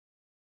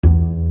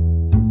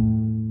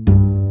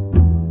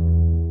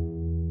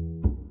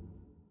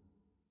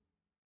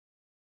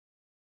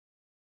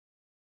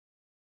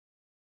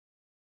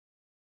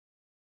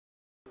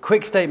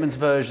Quick Statements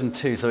version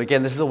 2. So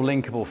again, this is all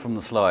linkable from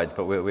the slides,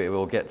 but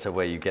we'll get to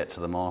where you get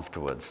to them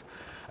afterwards.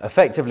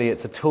 Effectively,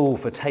 it's a tool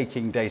for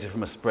taking data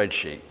from a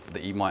spreadsheet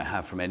that you might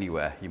have from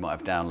anywhere. You might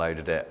have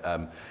downloaded it.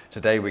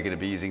 Today, we're going to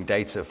be using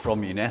data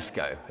from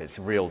UNESCO. It's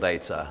real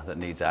data that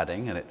needs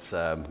adding, and it's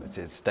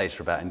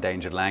data about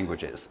endangered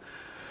languages.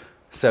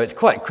 So it's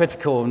quite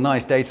critical,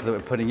 nice data that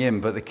we're putting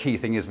in, but the key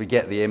thing is we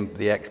get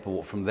the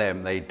export from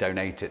them. They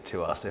donate it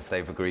to us if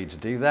they've agreed to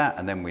do that,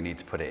 and then we need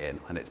to put it in,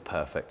 and it's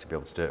perfect to be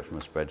able to do it from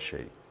a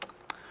spreadsheet.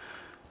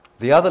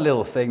 The other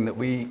little thing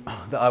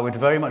that I would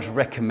very much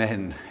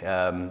recommend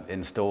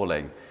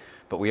installing,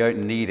 but we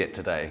don't need it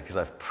today because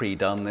I've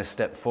pre-done this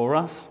step for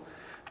us.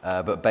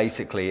 But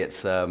basically,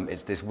 it's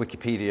this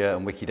Wikipedia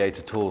and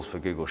Wikidata tools for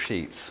Google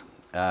Sheets.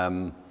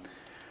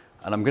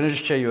 And I'm going to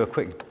just show you a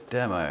quick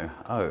demo.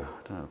 Oh,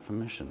 I don't have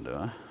permission, do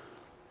I?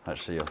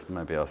 Actually,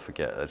 maybe I'll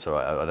forget. It's all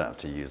right. I don't have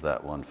to use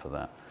that one for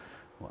that.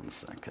 1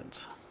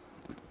 second.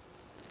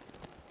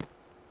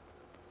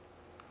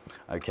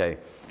 Okay.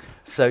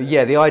 So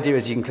yeah, the idea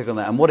is you can click on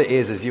that, and what it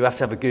is you have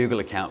to have a Google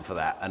account for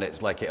that, and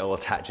it's like it'll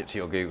attach it to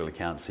your Google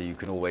account, so you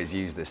can always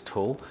use this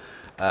tool.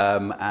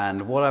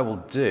 And what I will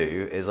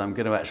do is I'm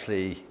going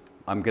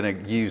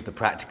to use the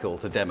practical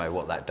to demo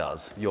what that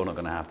does. You're not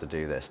going to have to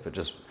do this, but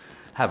just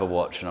have a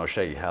watch, and I'll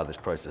show you how this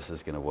process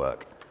is going to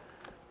work.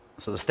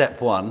 So the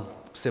step 1,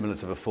 similar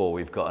to before,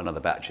 we've got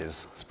another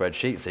batches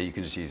spreadsheet, so you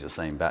can just use your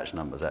same batch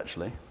numbers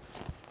actually.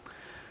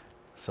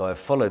 So I've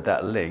followed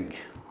that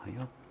link.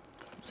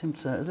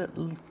 Is it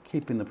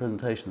keeping the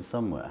presentation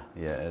somewhere?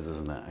 Yeah, it is,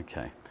 isn't it?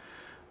 Okay.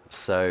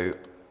 So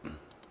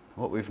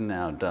what we've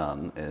now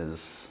done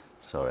is,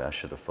 sorry, I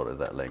should have followed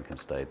that link and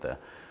stayed there.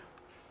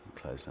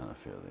 Close down a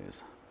few of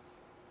these.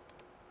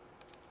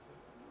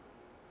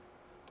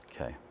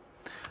 Okay.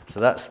 So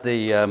that's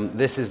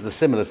this is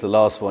similar to the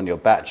last one, your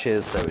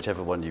batches, so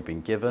whichever one you've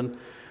been given.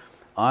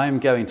 I'm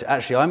going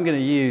to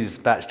use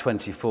batch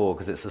 24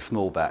 because it's a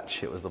small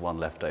batch. It was the one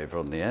left over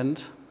on the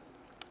end.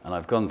 And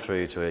I've gone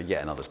through to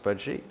yet another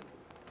spreadsheet.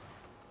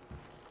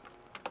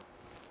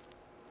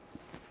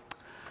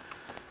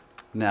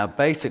 Now,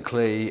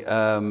 basically,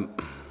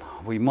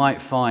 we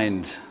might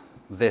find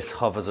this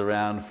hovers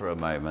around for a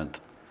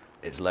moment.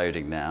 It's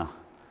loading now.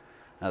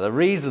 Now, the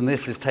reason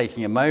this is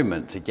taking a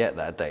moment to get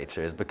that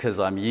data is because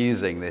I'm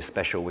using this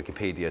special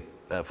Wikipedia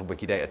for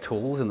Wikidata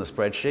tools in the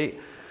spreadsheet,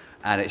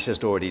 and it's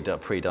just already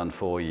pre-done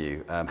for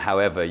you.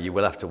 However, you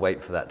will have to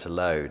wait for that to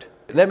load.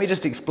 Let me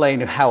just explain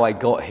how I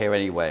got here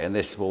anyway, and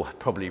this will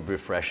probably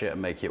refresh it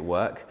and make it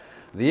work.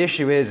 The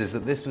issue is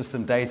that this was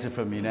some data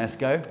from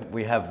UNESCO.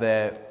 We have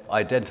their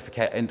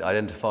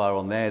identifier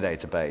on their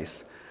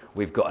database.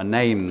 We've got a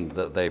name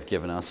that they've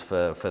given us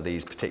for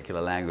these particular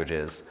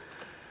languages.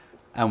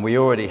 And we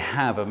already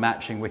have a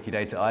matching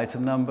Wikidata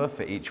item number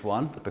for each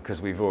one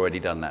because we've already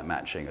done that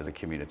matching as a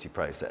community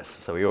process.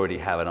 So we already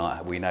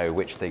have we know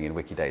which thing in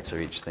Wikidata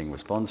each thing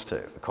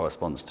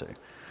corresponds to.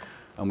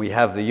 And we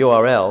have the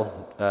URL,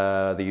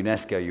 the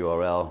UNESCO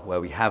URL, where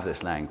we have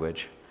this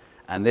language.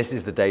 And this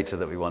is the data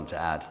that we want to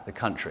add, the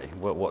country.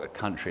 What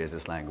country is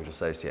this language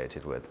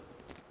associated with?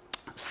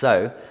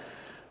 So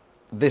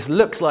this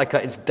looks like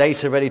it's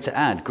data ready to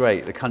add.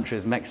 Great, the country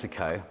is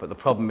Mexico. But the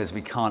problem is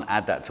we can't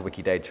add that to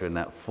Wikidata in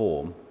that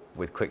form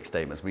with quick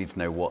statements. We need to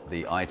know what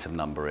the item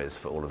number is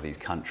for all of these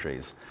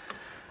countries.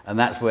 And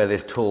that's where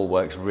this tool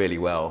works really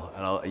well.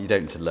 And you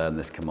don't need to learn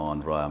this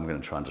command, right? I'm going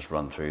to try and just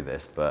run through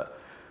this. But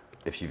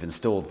if you've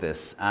installed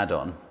this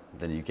add-on,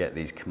 then you get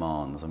these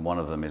commands, and one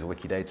of them is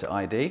Wikidata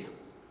ID,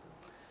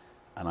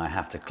 and I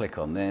have to click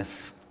on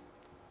this,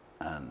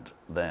 and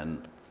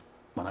then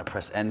when I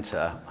press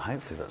enter,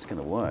 hopefully that's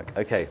going to work.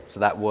 Okay, so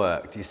that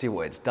worked. You see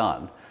what it's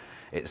done?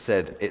 It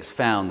said it's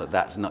found that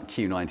that's not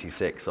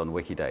Q96 on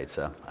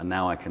Wikidata, and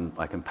now I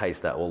can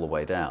paste that all the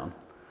way down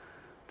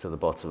to the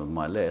bottom of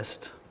my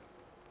list.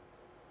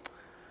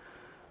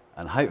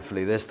 And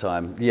hopefully this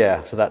time,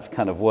 yeah, so that's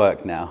kind of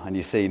worked now. And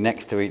you see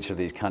next to each of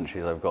these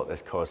countries, I've got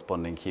this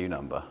corresponding Q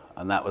number.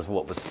 And that was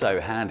what was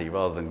so handy,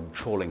 rather than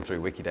trawling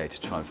through Wikidata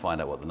to try and find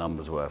out what the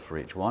numbers were for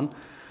each one.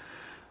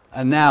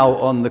 And now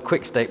on the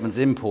Quick Statements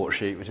import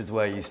sheet, which is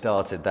where you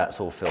started, that's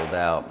all filled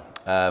out.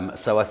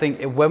 So I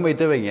think when we're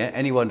doing it,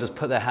 anyone just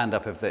put their hand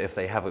up if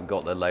they haven't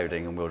got their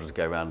loading, and we'll just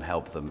go around and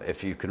help them.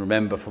 If you can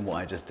remember from what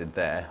I just did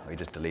there, we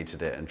just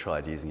deleted it and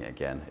tried using it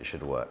again, it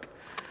should work.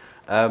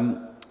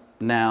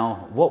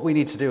 Now, what we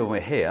need to do when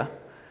we're here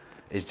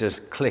is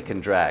just click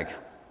and drag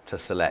to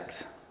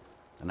select.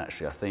 And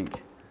actually, I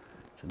think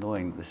it's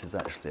annoying, this is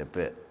actually a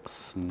bit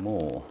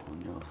small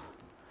on yours.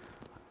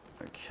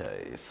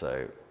 Okay,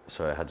 so,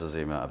 sorry, I had to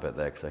zoom out a bit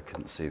there because I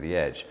couldn't see the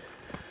edge.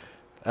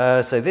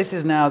 So this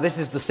is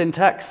the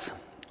syntax.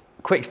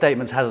 Quick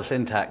Statements has a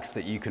syntax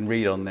that you can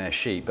read on their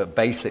sheet, but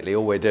basically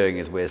all we're doing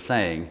is we're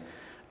saying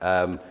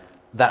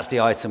that's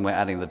the item we're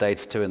adding the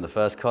data to in the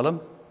first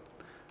column.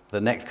 The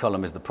next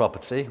column is the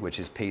property, which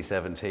is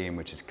P17,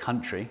 which is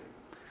country.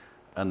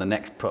 And the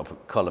next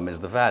column is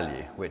the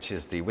value, which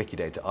is the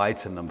Wikidata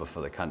item number for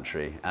the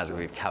country as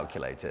we've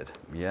calculated.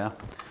 Yeah?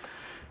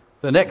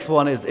 The next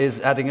one is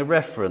adding a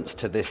reference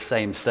to this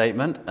same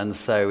statement, and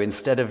so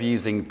instead of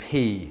using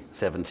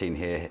P17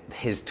 here,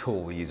 his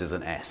tool uses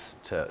an S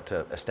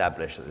to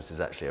establish that this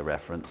is actually a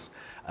reference,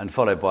 and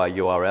followed by a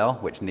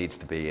URL, which needs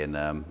to be in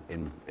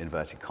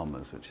inverted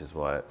commas, which is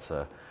why it's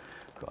got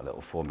a little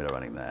formula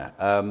running there.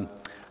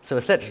 So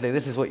essentially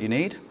this is what you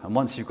need, and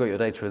once you've got your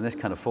data in this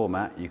kind of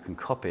format, you can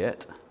copy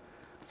it.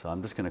 So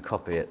I'm just going to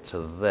copy it to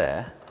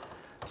there.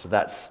 So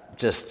that's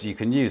just, you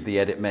can use the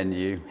edit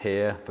menu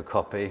here for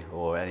copy,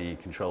 or any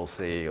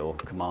Control-C or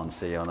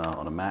Command-C on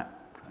a Mac.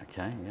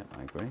 Okay, yep,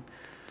 I agree.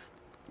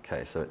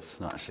 Okay, so it's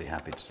not actually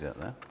happy to do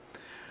that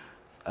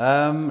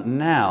there.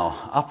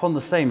 Now, up on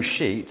the same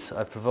sheet,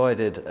 I've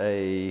provided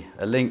a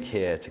link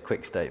here to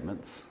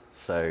Quickstatements.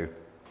 So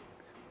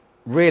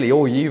really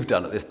all you've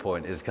done at this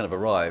point is kind of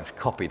arrived,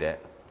 copied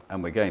it,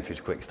 and we're going through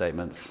to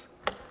Quickstatements.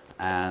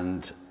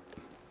 And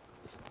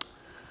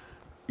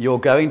you're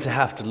going to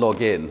have to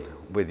log in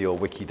with your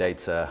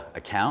Wikidata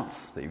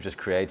accounts that you've just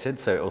created.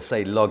 So it will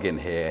say login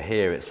here.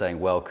 Here it's saying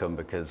welcome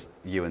because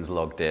Ewan's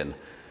logged in.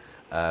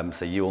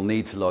 So you will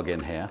need to log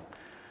in here.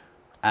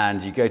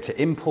 And you go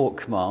to import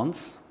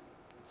commands.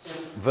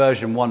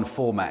 Version 1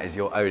 format is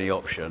your only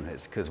option.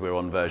 It's because we're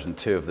on version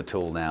 2 of the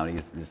tool now, and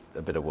it's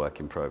a bit of work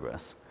in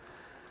progress.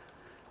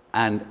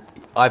 And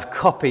I've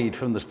copied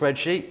from the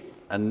spreadsheet,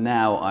 and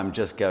now I'm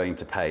just going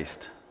to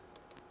paste.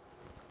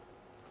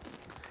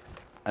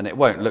 And it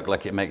won't look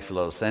like it makes a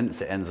lot of sense.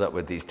 It ends up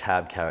with these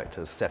tab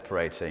characters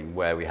separating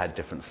where we had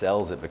different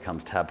cells. It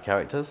becomes tab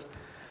characters.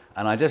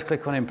 And I just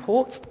click on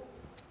import.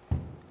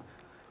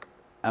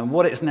 And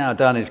what it's now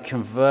done is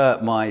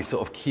convert my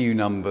sort of Q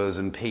numbers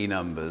and P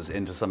numbers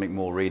into something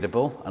more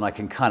readable. And I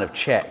can kind of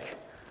check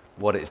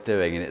what it's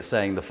doing. And it's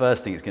saying the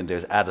first thing it's going to do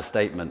is add a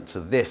statement to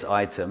this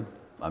item.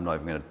 I'm not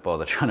even going to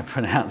bother trying to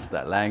pronounce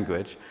that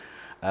language.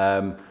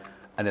 And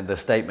then the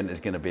statement is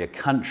going to be a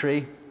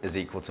country is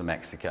equal to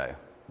Mexico,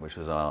 which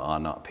was our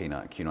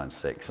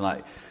Q96.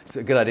 And it's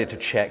a good idea to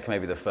check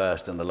maybe the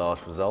first and the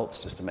last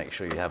results just to make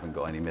sure you haven't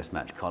got any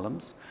mismatched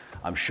columns.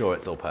 I'm sure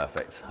it's all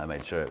perfect. I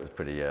made sure it was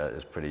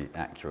pretty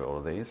accurate, all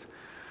of these.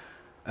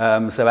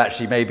 So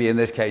actually maybe in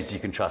this case you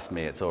can trust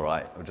me, it's all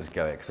right. We'll just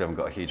go it because we haven't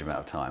got a huge amount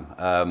of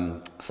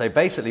time. So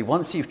basically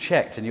once you've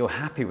checked and you're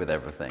happy with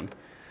everything,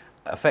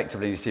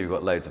 effectively you see we've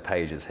got loads of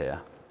pages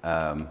here.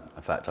 In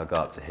fact, I'll go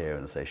up to here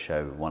and say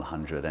show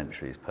 100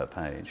 entries per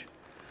page.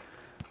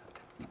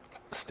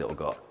 Still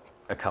got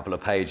a couple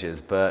of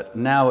pages, but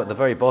now at the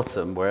very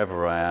bottom,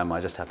 wherever I am,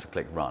 I just have to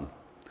click run.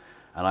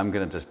 And I'm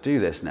going to just do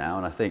this now,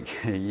 and I think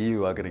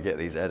you are going to get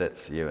these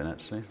edits, Ewan,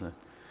 actually.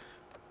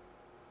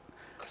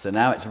 So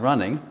now it's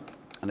running,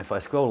 and if I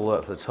scroll all the way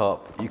up to the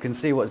top, you can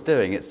see what it's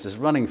doing. It's just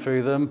running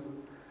through them,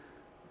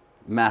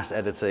 mass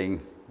editing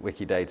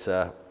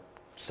Wikidata,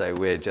 so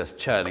we're just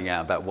churning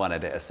out about 1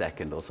 edit a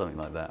second or something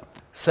like that.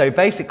 So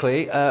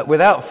basically,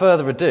 without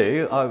further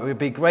ado, it would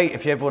be great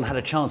if everyone had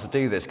a chance to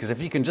do this, because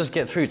if you can just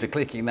get through to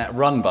clicking that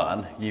run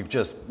button, you've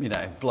just,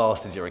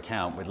 blasted your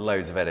account with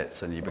loads of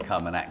edits and you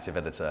become an active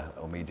editor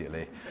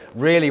immediately.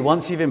 Really,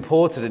 once you've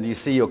imported and you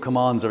see your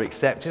commands are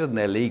accepted and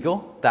they're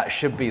legal, that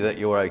should be that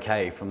you're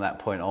okay from that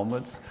point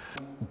onwards.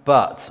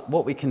 But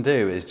what we can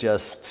do is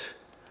just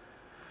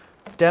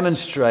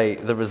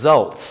demonstrate the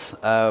results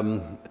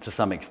to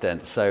some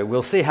extent. So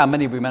we'll see how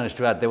many we managed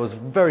to add. There was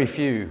very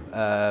few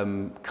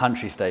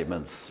country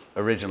statements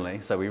originally,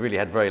 so we really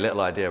had very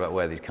little idea about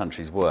where these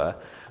countries were.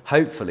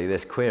 Hopefully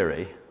this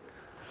query,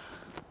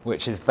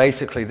 which is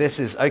basically, this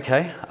is,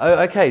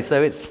 okay,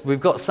 so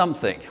we've got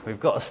something, we've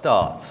got a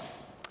start.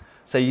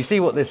 So you see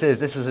what this is.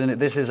 This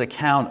is a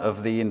count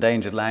of the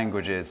endangered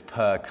languages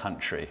per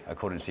country,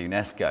 according to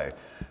UNESCO.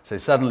 So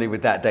suddenly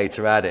with that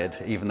data added,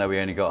 even though we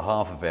only got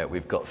half of it,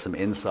 we've got some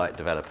insight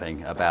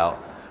developing about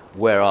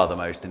where are the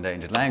most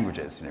endangered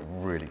languages.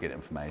 Really good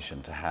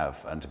information to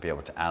have and to be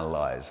able to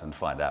analyze and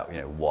find out,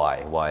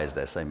 why. Why is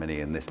there so many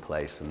in this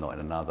place and not in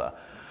another?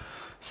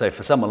 So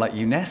for someone like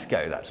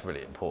UNESCO, that's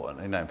really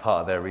important.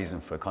 Part of their reason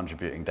for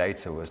contributing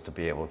data was to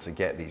be able to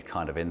get these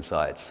kind of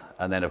insights.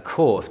 And then, of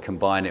course,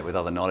 combine it with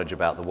other knowledge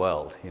about the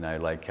world.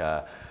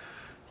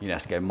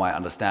 UNESCO might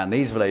understand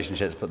these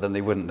relationships, but then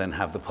they wouldn't then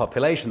have the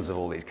populations of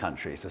all these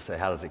countries to say,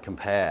 how does it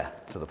compare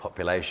to the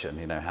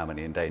population? How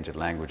many endangered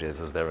languages?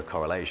 Is there a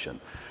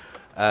correlation?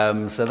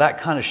 So that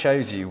kind of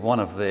shows you one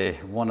of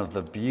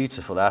the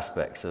beautiful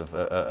aspects of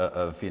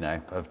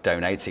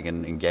donating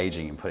and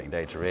engaging and putting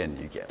data in.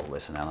 You get all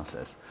this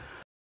analysis.